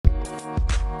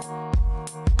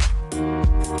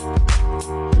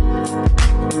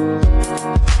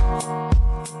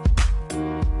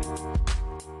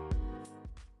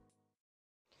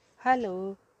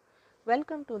Hello,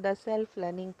 welcome to the Self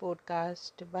Learning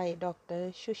Podcast by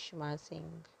Dr. Sushma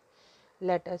Singh.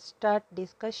 Let us start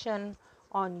discussion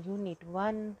on Unit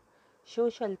 1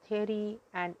 Social Theory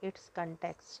and its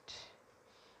Context.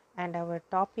 And our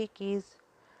topic is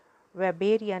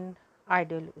Weberian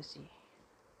Ideology.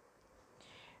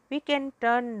 We can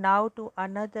turn now to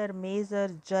another major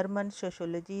German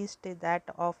sociologist, that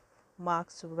of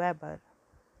Max Weber,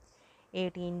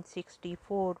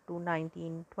 1864 to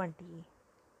 1920.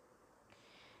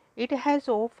 It has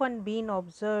often been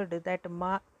observed that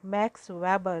Max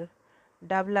Weber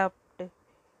developed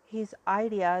his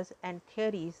ideas and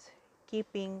theories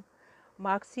keeping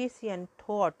Marxian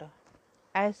thought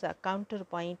as a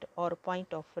counterpoint or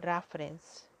point of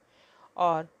reference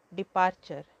or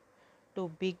departure to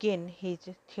begin his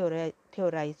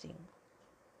theorizing.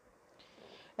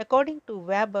 According to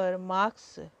Weber,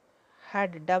 Marx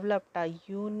had developed a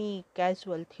unique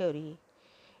causal theory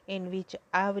in which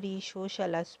every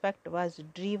social aspect was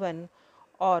driven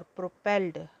or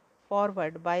propelled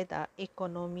forward by the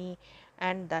economy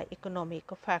and the economic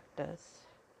factors.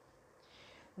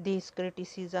 This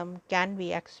criticism can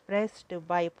be expressed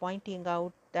by pointing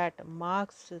out that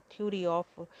Marx's theory of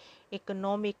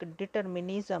economic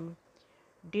determinism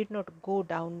did not go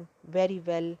down very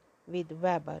well with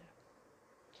Weber,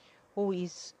 who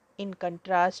is in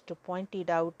contrast pointed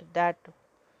out that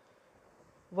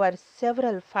were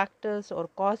several factors or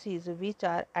causes which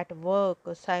are at work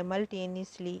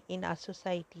simultaneously in a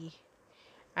society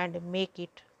and make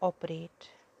it operate.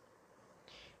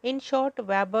 In short,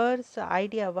 Weber's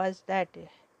idea was that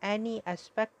any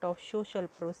aspect of social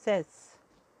process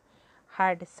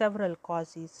had several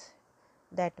causes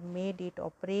that made it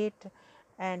operate,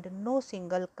 and no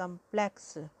single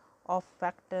complex of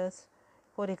factors,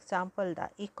 for example the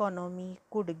economy,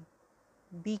 could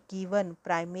be given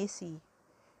primacy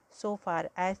so far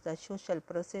as the social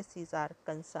processes are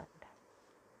concerned.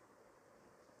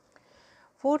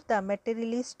 For the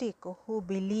materialistic who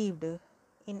believed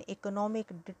in economic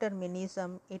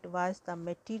determinism, it was the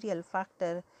material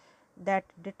factor that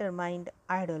determined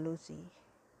ideology.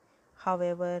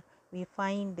 However, we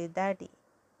find that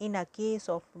in a case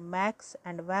of Marx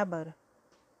and Weber,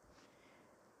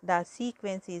 the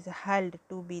sequence is held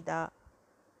to be the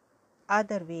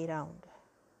other way round.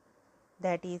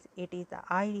 That is, it is the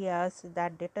ideas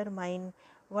that determine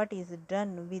what is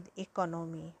done with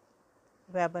economy.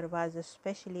 Weber was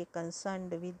especially concerned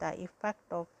with the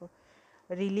effect of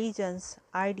religion's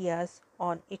ideas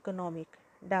on economic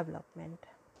development.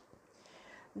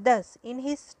 Thus, in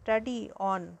his study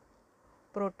on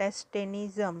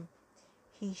Protestantism,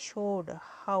 he showed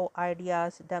how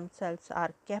ideas themselves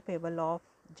are capable of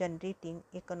generating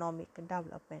economic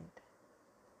development.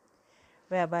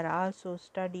 Weber also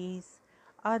studies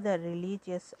other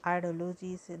religious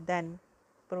ideologies than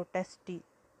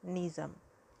Protestantism,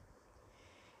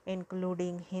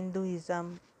 including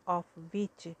Hinduism, of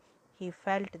which he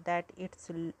felt that its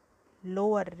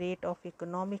lower rate of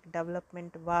economic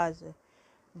development was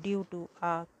due to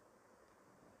a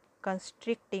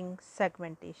constricting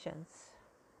segmentations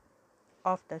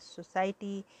of the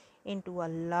society into a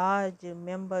large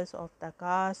members of the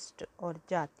caste or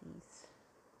jatis.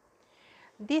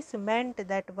 This meant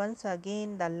that once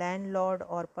again the landlord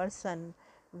or person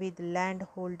with land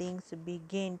holdings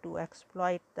began to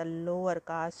exploit the lower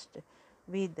caste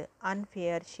with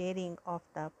unfair sharing of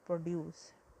the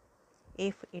produce,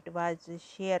 if it was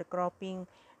sharecropping,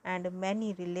 and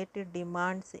many related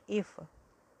demands if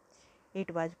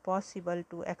it was possible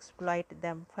to exploit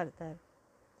them further.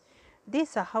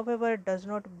 This, however, does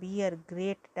not bear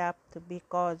great depth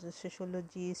because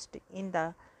sociologists in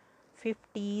the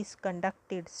 50s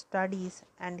conducted studies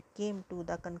and came to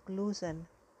the conclusion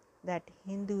that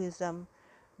Hinduism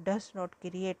does not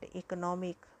create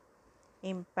economic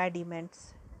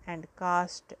impediments and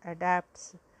caste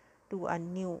adapts to a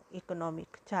new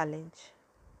economic challenge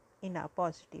in a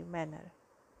positive manner.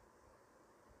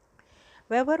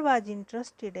 Weber was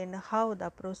interested in how the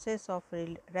process of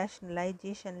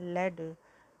rationalization led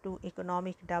to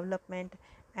economic development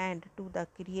and to the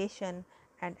creation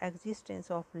and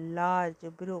existence of large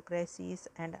bureaucracies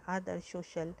and other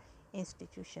social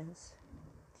institutions.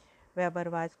 Weber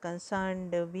was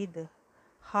concerned with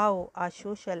how a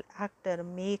social actor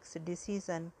makes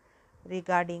decisions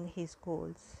regarding his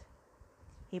goals.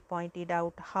 He pointed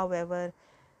out, however,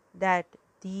 that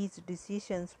these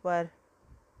decisions were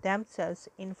themselves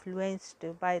influenced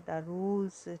by the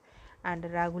rules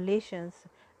and regulations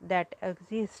that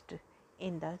exist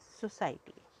in the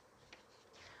society.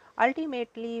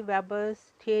 Ultimately,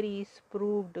 Weber's theories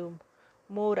proved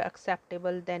more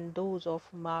acceptable than those of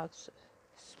Marx,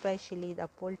 especially the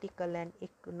political and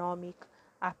economic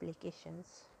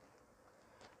applications.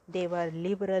 They were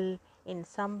liberal in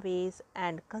some ways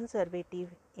and conservative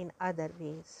in other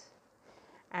ways.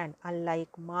 And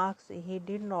unlike Marx, he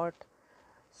did not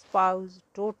espouse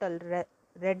total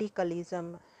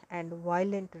radicalism and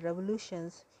violent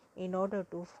revolutions in order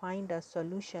to find a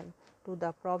solution to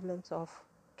the problems of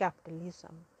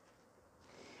capitalism.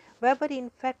 Weber, in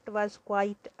fact, was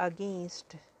quite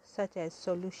against such as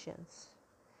solutions.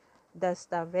 Thus,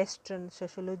 the Western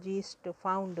sociologists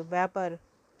found Weber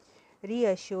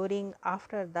reassuring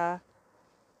after the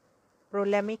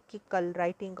polemical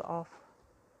writing of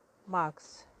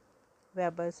Marx.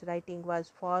 Weber's writing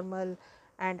was formal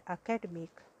and academic,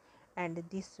 and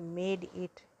this made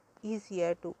it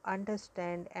easier to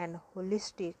understand and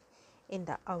holistic in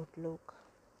the outlook.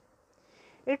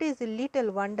 It is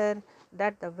little wonder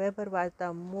that the Weber was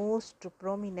the most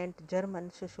prominent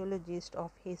German sociologist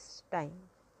of his time.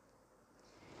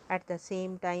 At the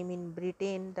same time, in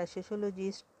Britain, the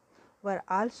sociologists were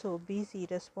also busy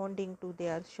responding to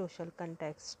their social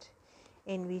context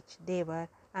in which they were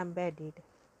embedded.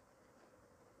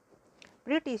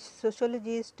 British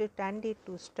sociologists tended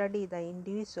to study the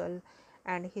individual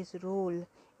and his role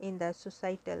in the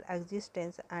societal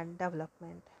existence and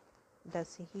development.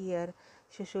 Thus, here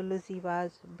sociology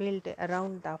was built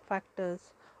around the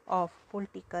factors of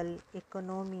political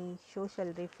economy,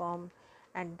 social reform,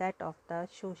 and that of the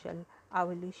social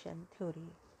evolution theory.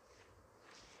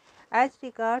 As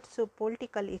regards to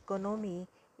political economy,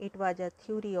 it was a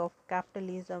theory of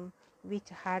capitalism which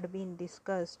had been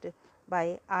discussed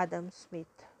by Adam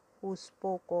Smith, who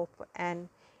spoke of an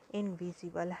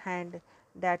invisible hand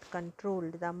that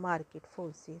controlled the market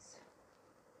forces.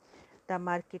 The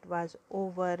market was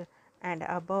over and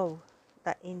above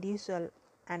the individual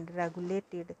and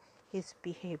regulated his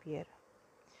behavior.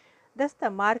 Thus, the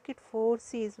market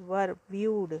forces were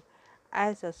viewed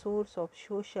as a source of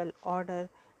social order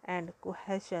and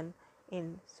cohesion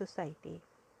in society.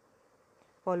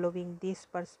 Following this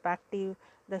perspective,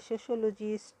 the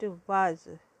sociologist was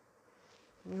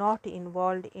not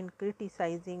involved in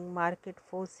criticizing market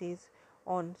forces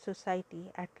on society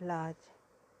at large.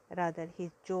 Rather,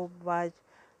 his job was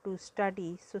to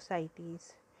study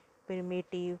societies,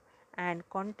 primitive and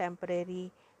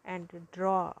contemporary, and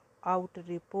draw out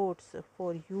reports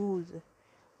for use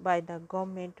by the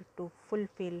government to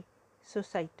fulfill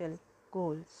societal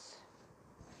goals.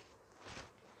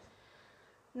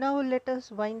 Now let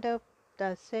us wind up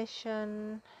the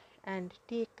session and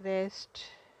take rest.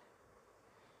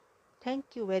 Thank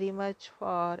you very much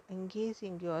for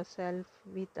engaging yourself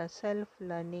with the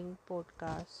self-learning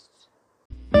podcast.